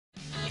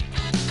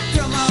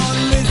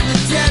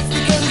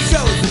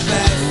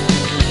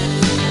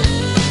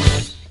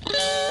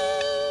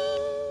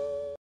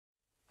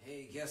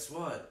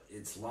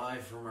It's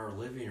live from our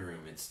living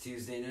room. It's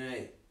Tuesday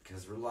night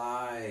because we're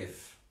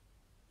live.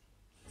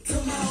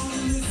 Come on,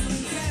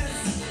 listen,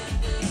 Jess.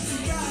 She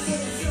got her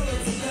show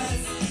us the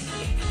best.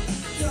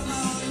 Come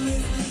on,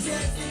 listen,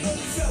 Jess. Because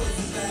the show is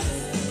the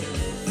best.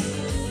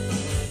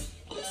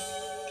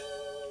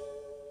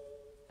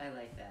 I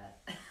like that.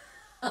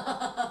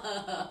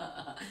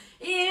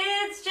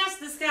 It's Jess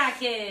the Ska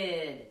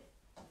Kid.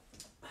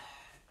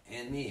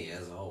 And me,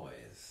 as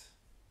always.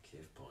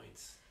 Give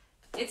points.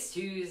 It's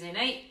Tuesday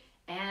night,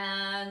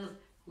 and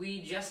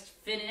we just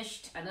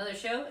finished another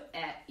show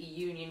at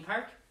Union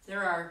Park.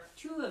 There are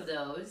 2 of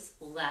those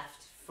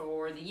left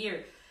for the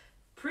year.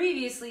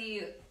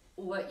 Previously,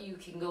 what you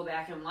can go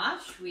back and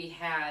watch, we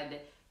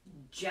had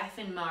Jeff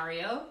and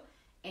Mario,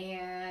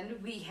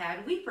 and we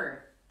had Weeper.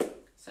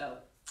 So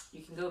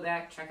you can go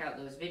back, check out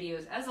those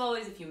videos. As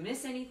always, if you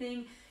miss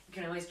anything, you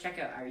can always check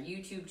out our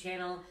YouTube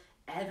channel.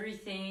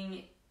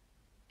 Everything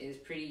is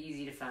pretty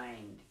easy to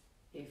find.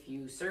 If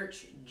you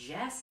search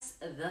Jess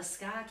the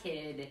Ska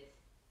Kid,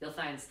 you'll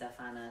find stuff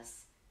on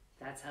us.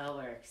 That's how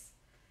it works.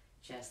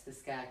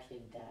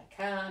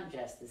 JessTheSkaKid.com,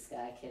 Jess the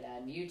Ska Kid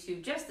on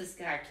YouTube, Jess the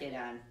Ska Kid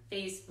on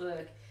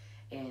Facebook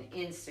and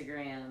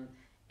Instagram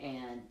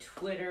and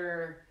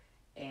Twitter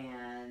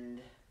and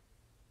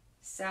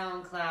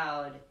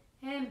SoundCloud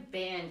and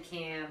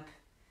Bandcamp.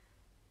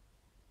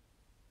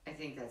 I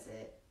think that's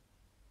it.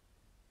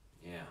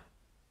 Yeah.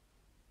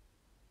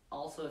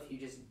 Also, if you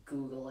just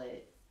Google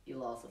it,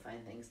 you'll also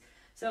find things.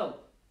 So,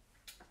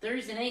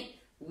 Thursday night,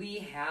 we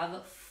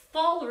have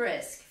Fall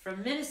Risk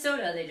from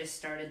Minnesota. They just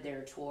started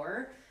their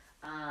tour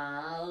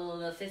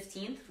the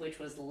 15th, which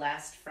was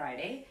last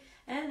Friday.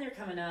 And they're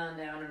coming on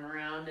down and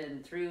around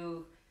and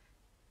through.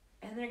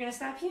 And they're going to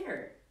stop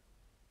here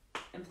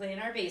and play in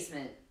our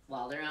basement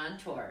while they're on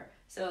tour.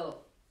 So,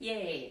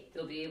 yay.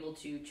 They'll be able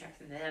to check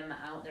them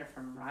out. They're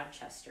from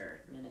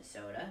Rochester,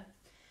 Minnesota.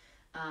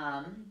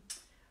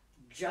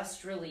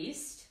 Just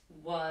released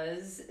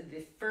was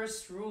the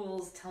First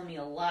Rules Tell Me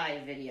a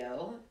Lie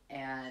video,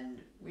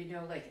 and we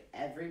know like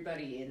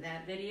everybody in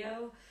that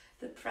video.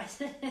 The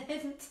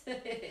president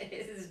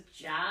is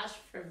Josh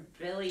from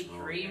Billy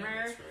Dreamer.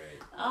 Yeah, that's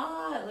right.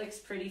 Oh, it looks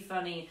pretty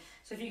funny.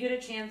 So if you get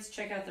a chance,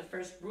 check out the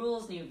First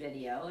Rules new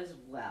video as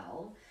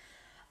well.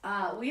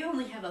 We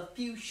only have a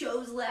few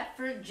shows left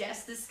for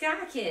Jess the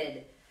Ska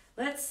Kid.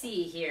 Let's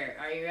see here.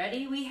 Are you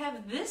ready? We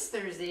have this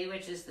Thursday,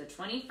 which is the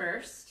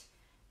 21st.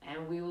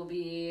 And we will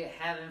be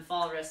having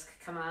Fall Risk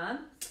come on.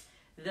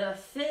 The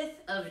 5th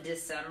of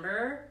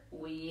December,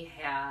 we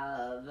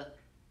have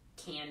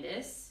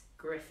Candace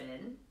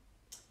Griffin.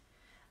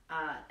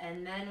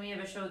 And then we have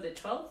a show the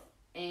 12th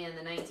and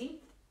the 19th.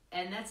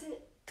 And that's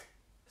it.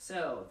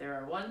 So there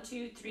are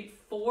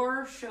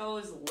 4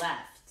 shows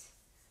left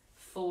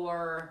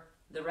for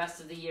the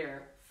rest of the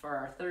year for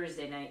our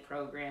Thursday night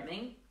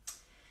programming.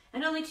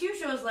 And only 2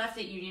 shows left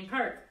at Union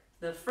Park.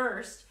 The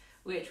first,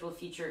 which will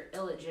feature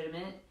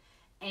Illegitimate,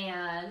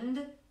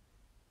 and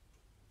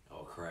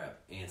Oh crap,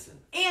 Anson,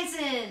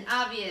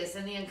 obvious,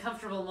 and the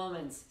Uncomfortable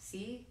Moments.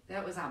 See,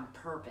 that was on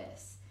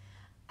purpose.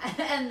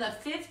 And the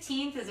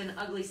 15th is an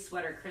Ugly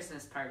Sweater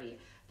Christmas Party.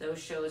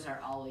 Those shows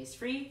are always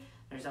free.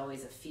 There's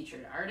always a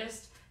featured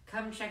artist.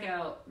 Come check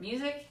out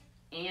music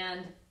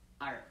and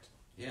art.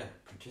 Yeah,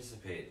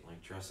 participate,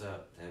 like dress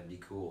up. That'd be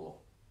cool.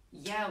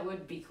 Yeah, it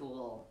would be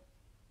cool.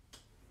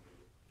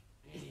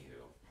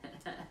 Anywho.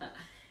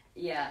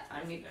 Yeah,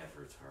 I mean,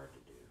 Effort's hard to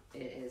do.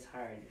 it is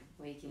hard.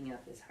 Waking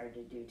up is hard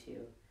to do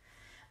too.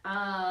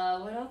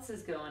 What else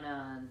is going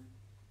on?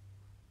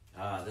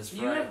 This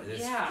You Friday, have- this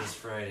yeah.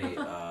 Friday,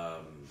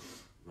 the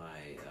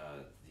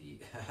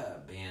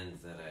band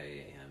that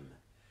I am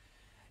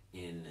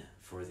in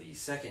for the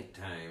second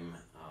time,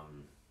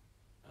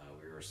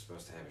 we were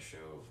supposed to have a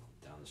show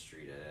down the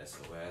street at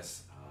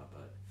SOS,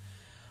 but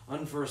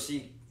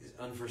unforeseen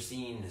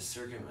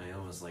I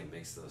almost like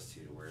mix those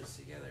 2 words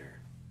together.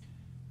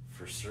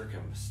 For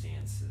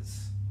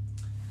circumstances.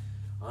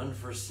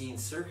 Unforeseen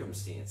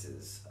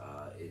circumstances.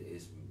 It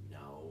is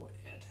now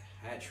at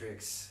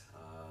Hattrick's,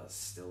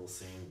 still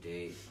same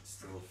date,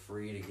 still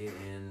free to get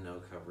in,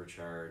 no cover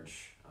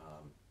charge.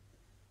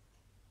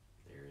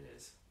 There it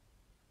is.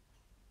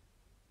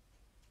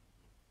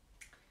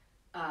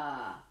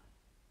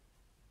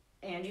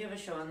 And you have a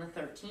show on the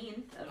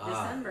 13th of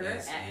December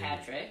yes, at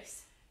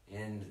Hattrick's.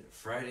 And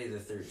Friday the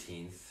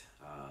 13th,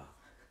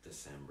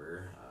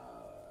 December,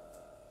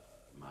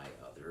 my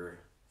other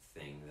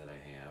thing that I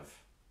have,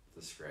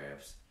 the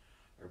Scraps,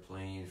 are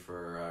playing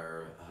for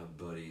our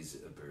buddy's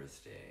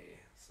birthday.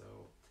 So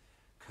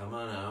come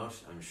on out.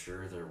 I'm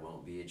sure there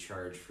won't be a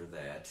charge for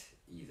that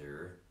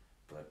either.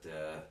 But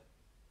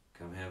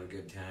come have a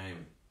good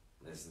time.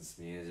 Listen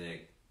to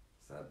music.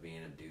 Stop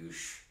being a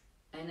douche.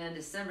 And on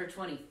December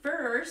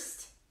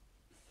 21st...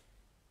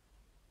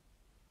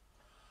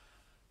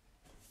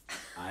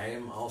 I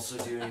am also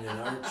doing an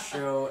art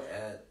show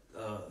at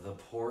the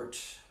Port.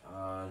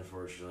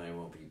 Unfortunately, I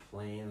won't be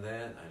playing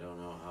that. I don't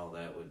know how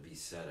that would be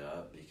set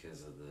up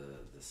because of the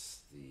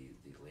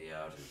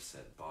layout of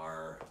set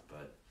bar,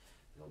 but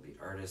there'll be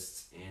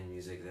artists and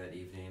music that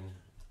evening.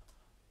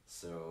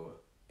 So,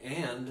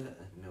 and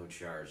no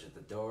charge at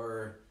the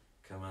door.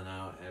 Come on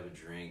out, have a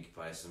drink,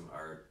 buy some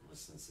art,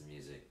 listen to some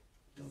music.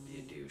 Don't be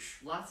a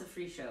douche. Lots of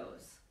free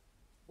shows.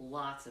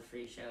 Lots of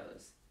free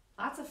shows.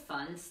 Lots of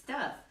fun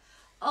stuff.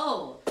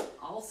 Oh,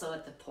 also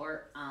at the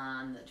port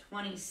on the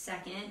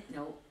 22nd.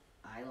 Nope,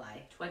 I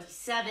lied.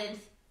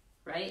 27th,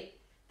 right?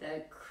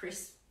 The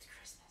Christmas.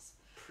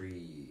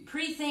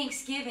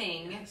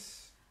 Pre-Thanksgiving.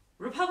 Yes.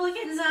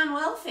 Republicans on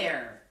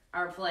Welfare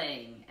are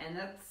playing. And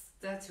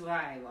that's who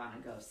I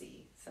want to go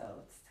see. So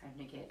it's time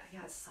to get... I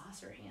got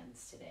saucer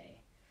hands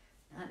today.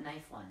 Not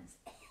knife ones.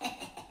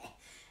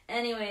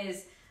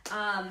 Anyways,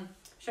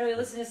 shall we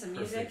listen to some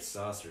music? Perfect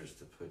saucers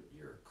to put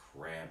your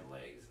crab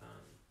legs on.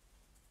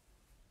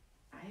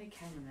 I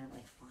kind of meant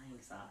like flying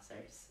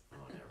saucers.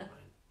 Oh, never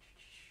mind.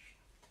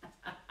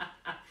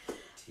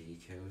 Tea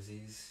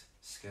cozies,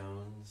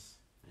 scones,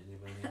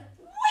 anybody?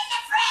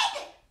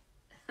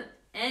 Winifred!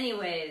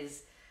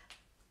 Anyways,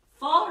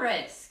 Fall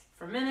Risk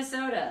from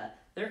Minnesota.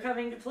 They're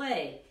coming to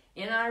play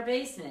in our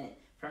basement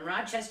from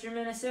Rochester,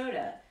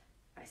 Minnesota.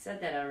 I said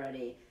that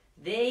already.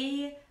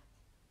 They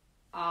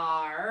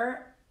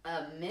are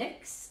a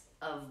mix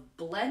of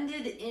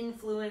blended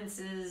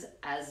influences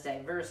as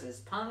diverse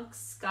as punk,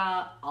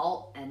 ska,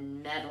 alt,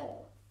 and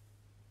metal.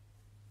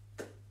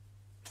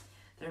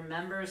 Their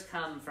members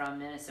come from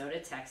Minnesota,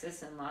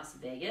 Texas, and Las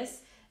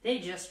Vegas. They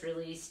just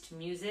released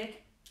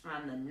music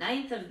on the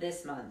 9th of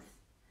this month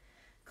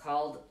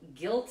called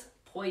Guilt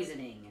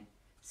Poisoning.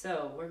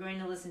 So we're going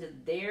to listen to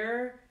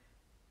their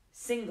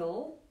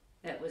single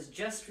that was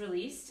just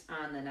released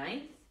on the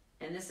 9th.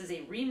 And this is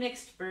a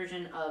remixed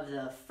version of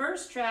the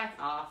first track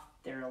off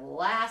their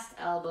last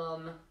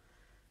album,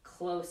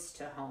 Close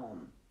to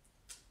Home.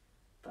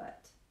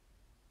 But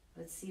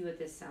let's see what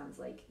this sounds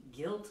like.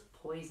 Guilt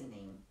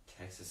Poisoning.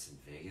 Texas and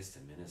Vegas to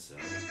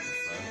Minnesota. What the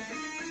fuck?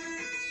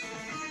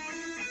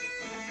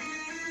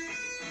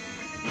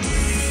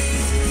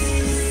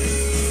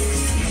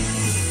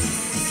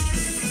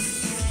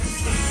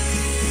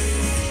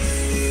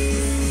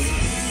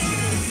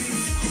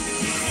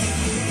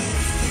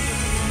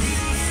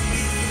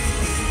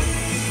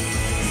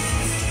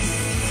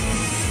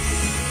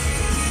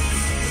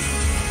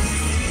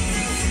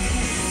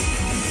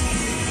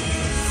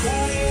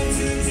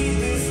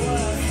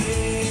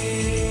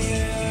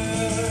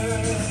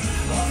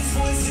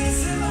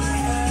 Voices in my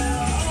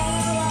head,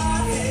 all I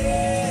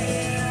hear.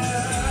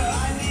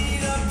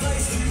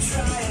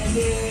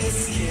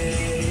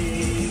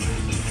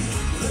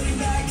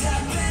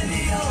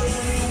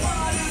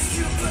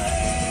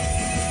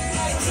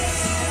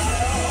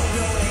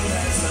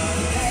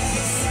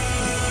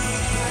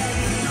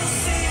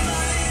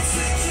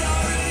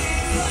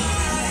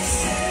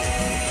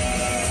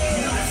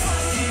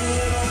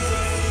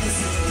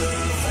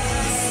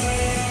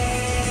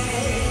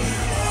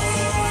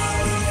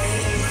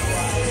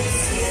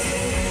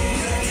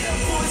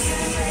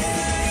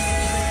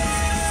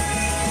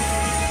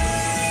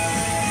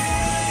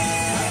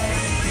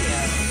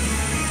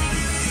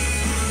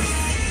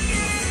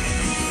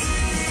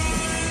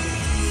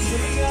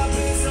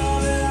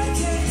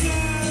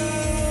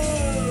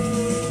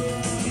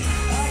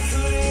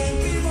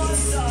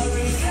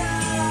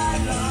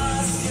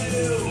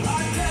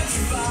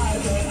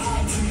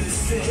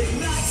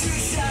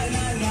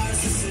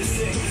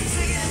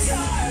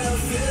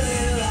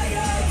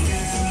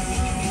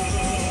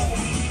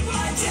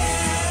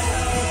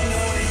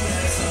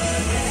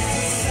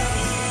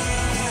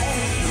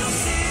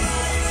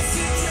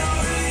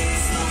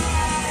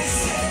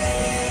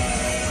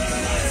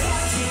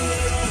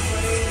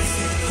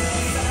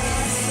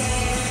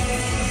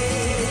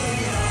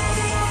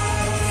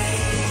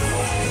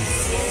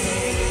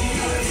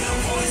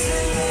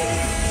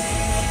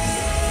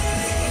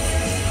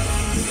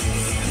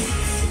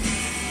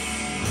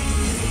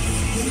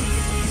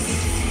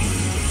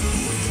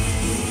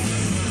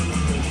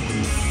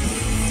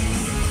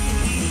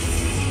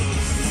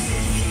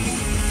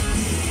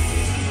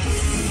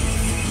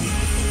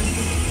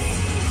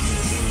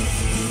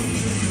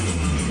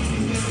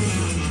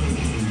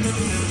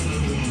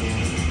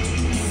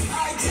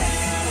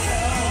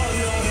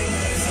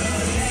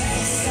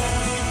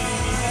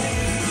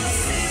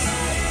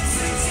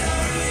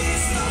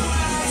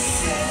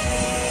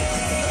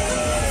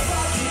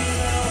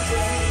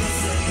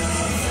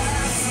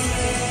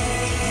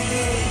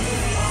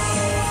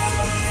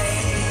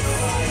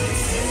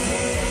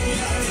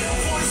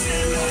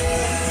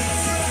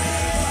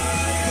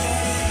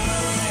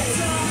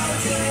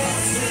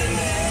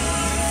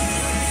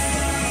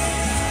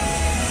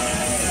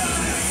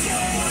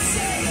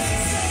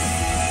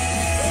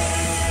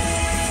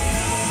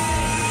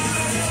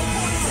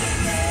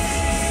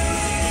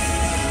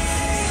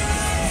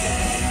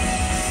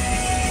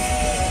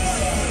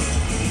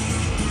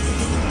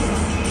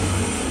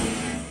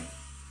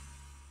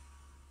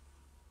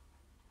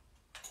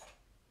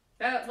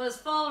 was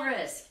Fall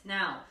Risk.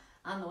 Now,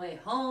 on the way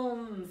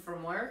home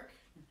from work,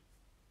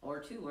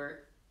 or to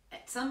work,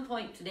 at some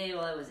point today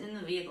while I was in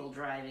the vehicle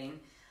driving,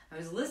 I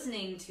was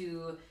listening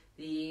to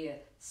the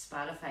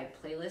Spotify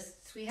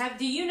playlists we have.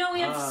 Do you know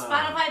we have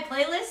Spotify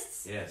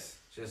playlists? Yes.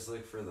 Just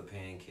look for the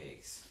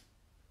pancakes.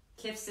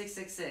 KIF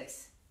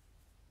 666.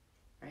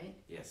 Right?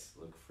 Yes,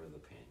 look for the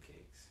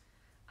pancakes.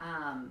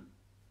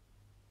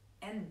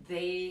 And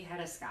they had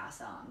a ska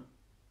song.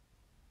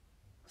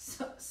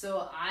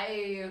 So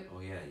I...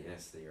 Oh yeah,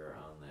 yes, they are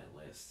on that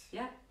list.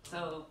 Yeah,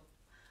 so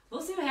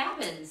we'll see what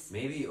happens.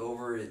 Maybe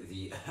over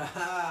the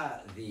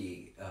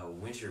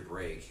winter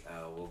break,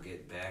 we'll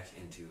get back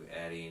into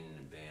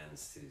adding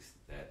bands to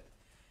that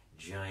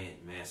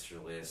giant master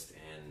list,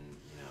 and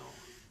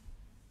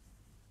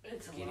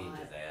It's a getting lot.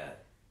 to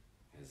that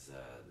is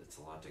it's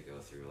a lot to go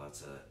through.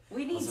 Lots of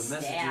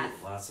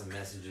staff. lots of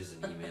messages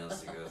and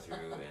emails to go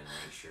through, and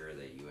make sure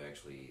that you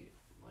actually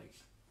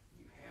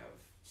you have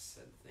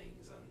said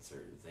things on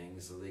certain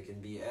things, so they can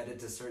be added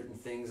to certain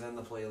things on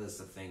the playlist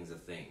of things.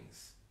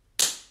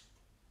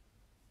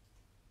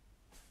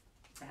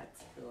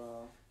 That's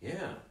cool.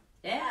 Yeah.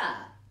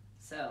 Yeah.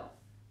 So,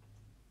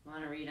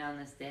 want to read on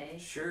this day?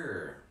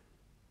 Sure.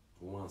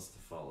 Who wants to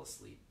fall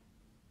asleep?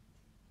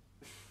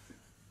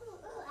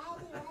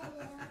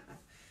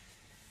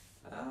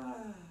 I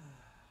do.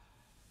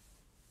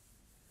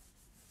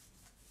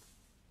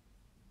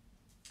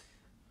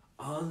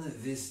 On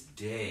this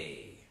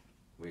day,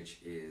 which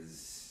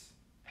is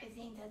I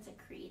think that's a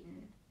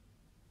Cretan.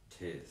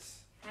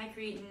 tis, Hi,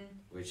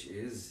 Cretan. which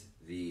is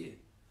the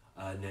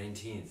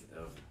 19th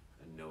of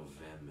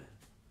November.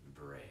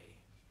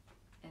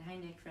 And hi,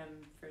 Nick from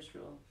First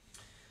Rule.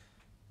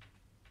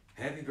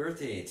 Happy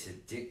birthday to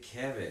Dick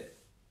Cavett.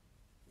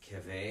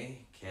 Cavett,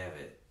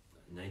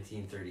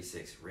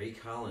 1936. Ray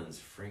Collins,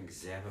 Frank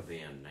Zappa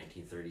Band,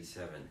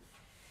 1937.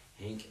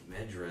 Hank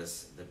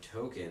Medras, The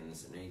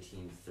Tokens,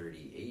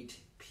 1938.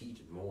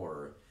 Pete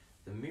Moore,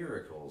 The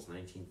Miracles,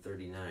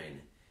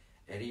 1939.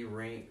 Eddie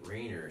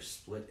Rayner,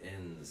 Split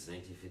Ends,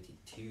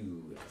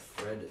 1952.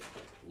 Fred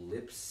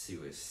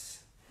Lipsius,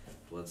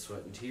 Blood,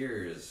 Sweat, and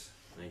Tears,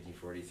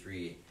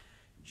 1943.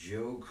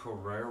 Joe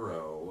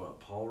Carrero,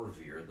 Paul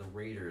Revere, The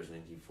Raiders,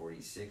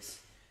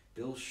 1946.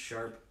 Bill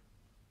Sharp,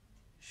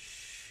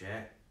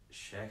 Shack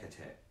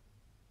Attack,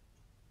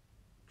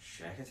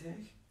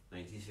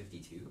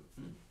 1952?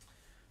 I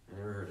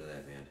never heard of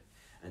that band.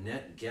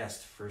 Annette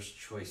Guest, First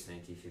Choice,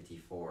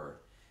 1954.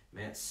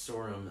 Matt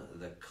Sorum,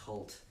 The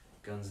Cult,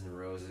 Guns N'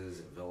 Roses,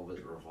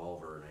 Velvet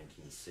Revolver,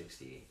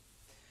 1960.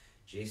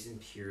 Jason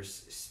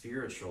Pierce,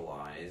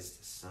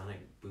 Spiritualized,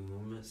 Sonic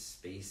Boom,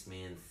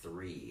 Spaceman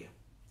 3,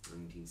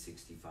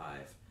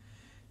 1965.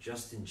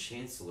 Justin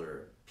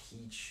Chancellor,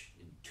 Peach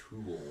and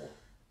Tool,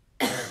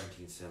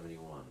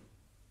 1971.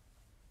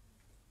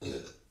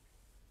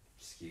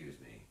 Excuse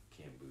me,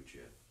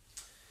 kombucha.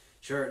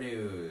 Chart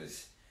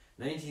news.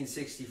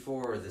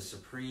 1964, The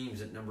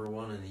Supremes at number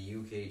 1 in the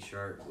UK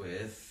chart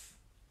with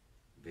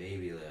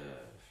Baby Love.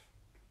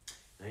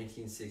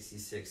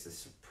 1966, The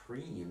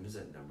Supremes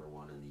at number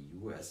 1 in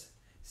the US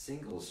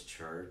singles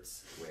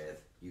charts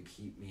with You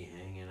Keep Me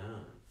Hanging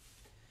On.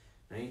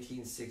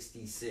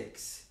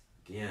 1966,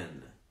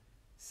 again,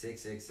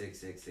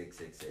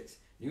 6666666.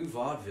 New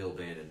vaudeville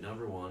band at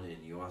number 1 in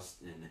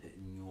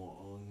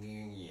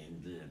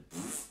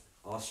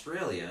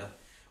Australia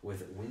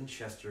with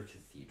Winchester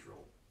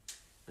Cathedral.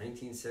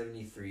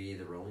 1973,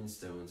 the Rolling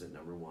Stones at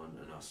number 1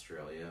 in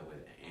Australia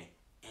with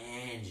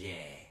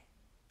Angie.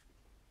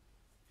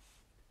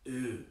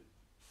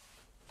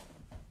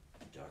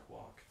 Duck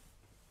Walk.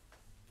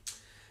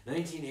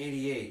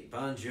 1988,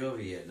 Bon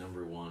Jovi at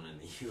number 1 in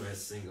the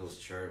US singles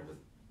chart with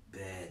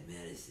Bad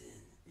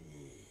Medicine.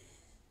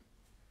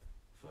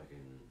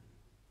 Fucking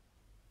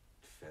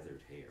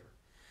feathered hair.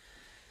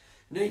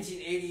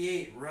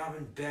 1988,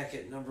 Robin Beck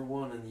at number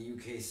 1 in the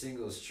UK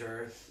singles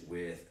chart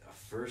with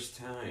First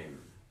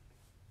Time.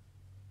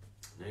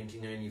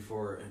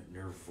 1994,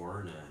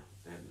 Nirvana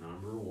at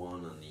number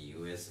 1 on the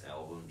US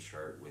album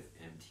chart with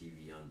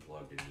MTV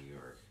Unplugged in New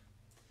York.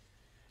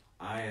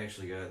 I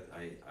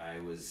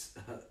was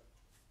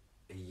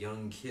a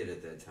young kid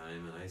at that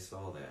time, and I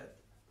saw that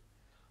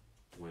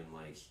when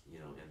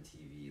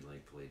MTV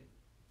played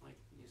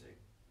music.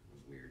 It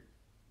was weird.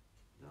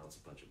 Now it's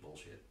a bunch of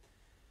bullshit.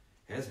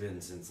 Has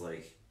been since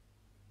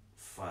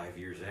 5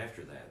 years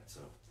after that,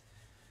 so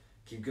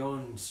keep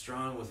going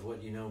strong with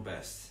what you know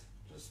best.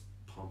 Just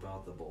pump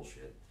out the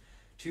bullshit.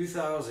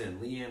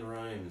 2000, Leanne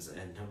Rimes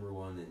at number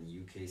 1 in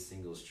the UK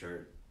singles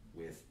chart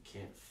with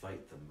Can't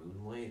Fight the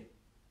Moonlight.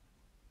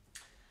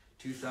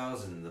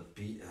 2000, the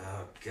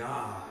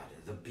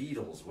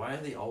Beatles. Why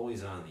are they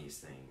always on these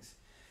things?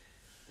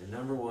 At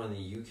number 1 in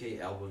the UK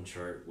album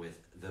chart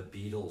with The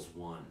Beatles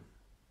 1.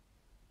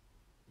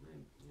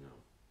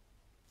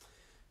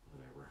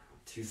 Whatever.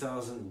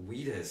 2000,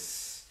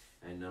 Wheatus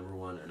at number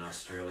 1 in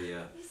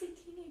Australia. Is it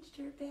Teenage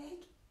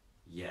Dirtbag?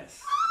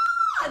 Yes.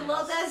 I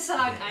love that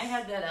song. Yes. I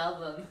had that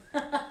album.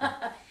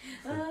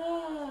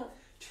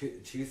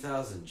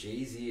 2000,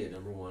 Jay-Z at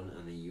number 1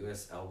 on the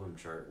US album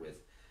chart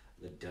with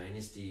The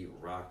Dynasty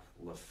Rock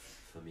La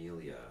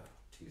Familia.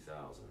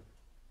 2000.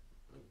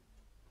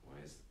 Why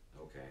is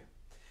okay?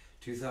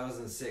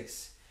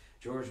 2006,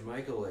 George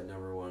Michael at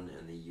number 1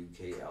 in the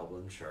UK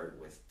album chart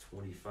with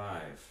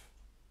 25.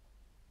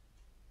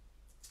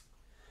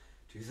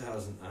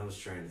 2000, I was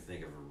trying to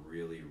think of a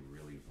really,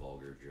 really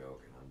vulgar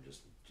joke, and I'm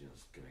just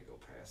going to go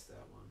past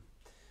that one.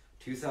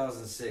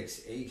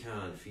 2006,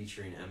 Akon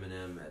featuring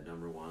Eminem at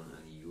number 1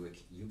 on the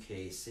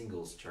UK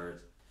singles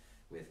chart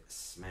with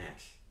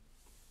Smack.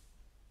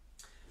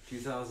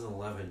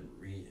 2011,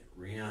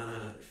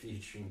 Rihanna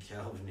featuring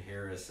Calvin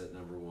Harris at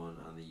number 1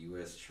 on the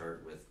US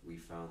chart with We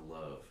Found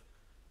Love,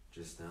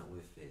 just not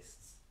with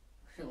fists.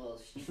 Well,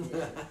 she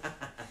did.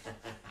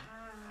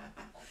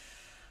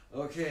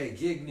 Okay,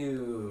 gig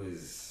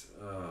news.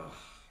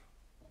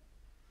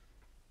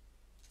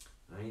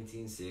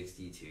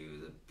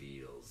 1962, the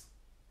Beatles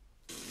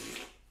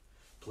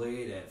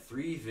played at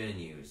 3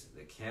 venues: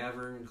 the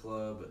Cavern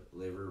Club,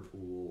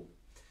 Liverpool,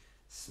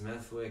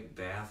 Smethwick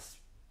Baths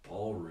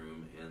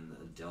Ballroom, and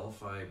the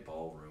Delphi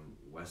Ballroom,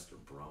 West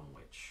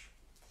Bromwich.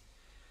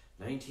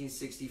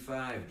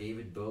 1965,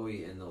 David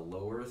Bowie and the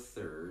Lower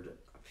Third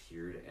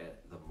appeared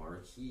at the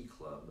Marquee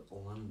Club,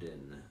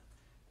 London.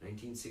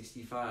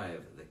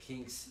 1965, the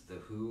Kinks, the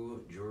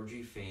Who,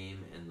 Georgie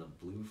Fame, and the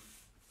Blue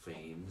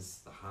Flames,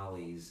 the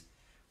Hollies,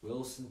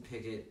 Wilson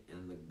Pickett,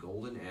 and the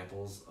Golden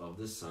Apples of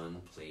the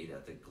Sun played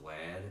at the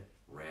Glad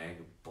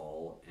Rag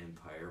Ball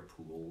Empire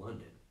Pool,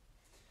 London.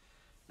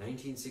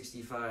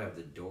 1965,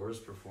 the Doors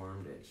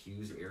performed at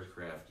Hughes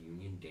Aircraft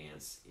Union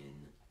Dance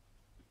in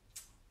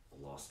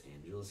Los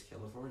Angeles,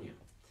 California.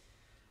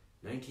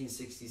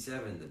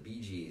 1967, the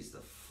Bee Gees, the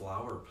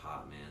Flower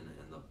Pot Men,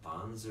 and the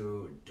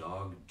Bonzo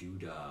Dog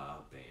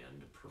Doodah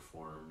Band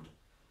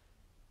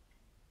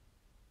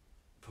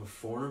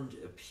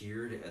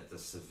appeared at the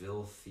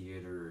Seville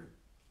Theatre,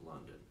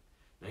 London.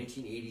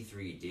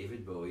 1983,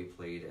 David Bowie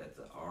played at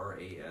the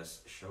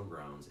RAS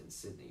Showgrounds in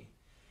Sydney.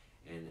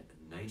 In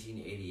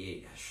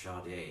 1988,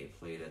 Sade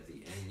played at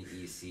the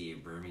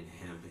NEC,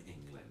 Birmingham,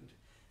 England.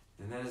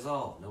 And that is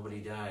all. Nobody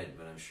died,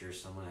 but I'm sure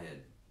someone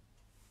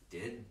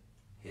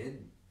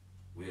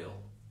will.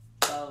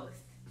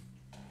 Both.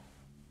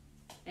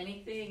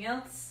 Anything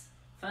else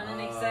fun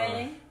and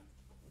exciting?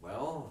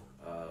 Well,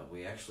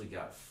 we actually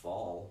got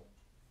fall.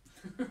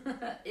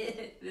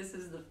 This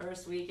is the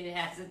first week it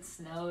hasn't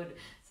snowed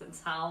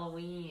since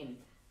Halloween.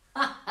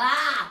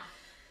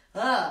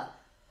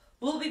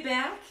 We'll be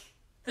back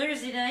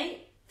Thursday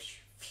night.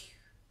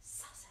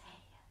 Sauce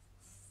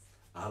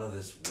hands. Out of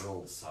this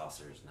world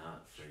saucers,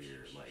 not for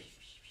your,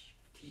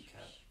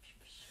 teacup.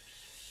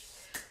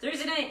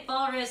 Thursday night,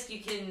 Fall Risk. You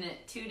can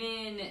tune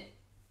in.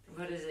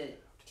 What is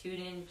it? Tune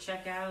in,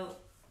 check out.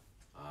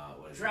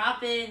 What is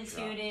Drop it? in,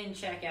 tune in,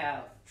 check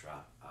out.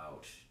 Drop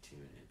out, tune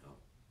in. Oh.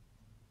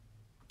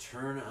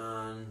 Turn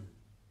on.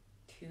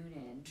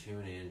 Tune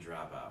in,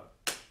 drop out.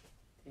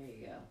 There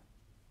you go.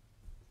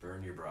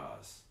 Burn your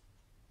bras.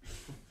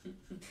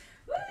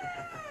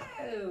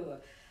 Woo!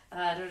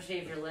 Don't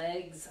shave your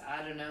legs.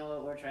 I don't know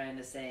what we're trying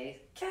to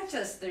say. Catch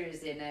us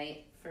Thursday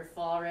night for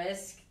Fall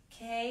Risk.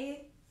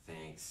 Okay?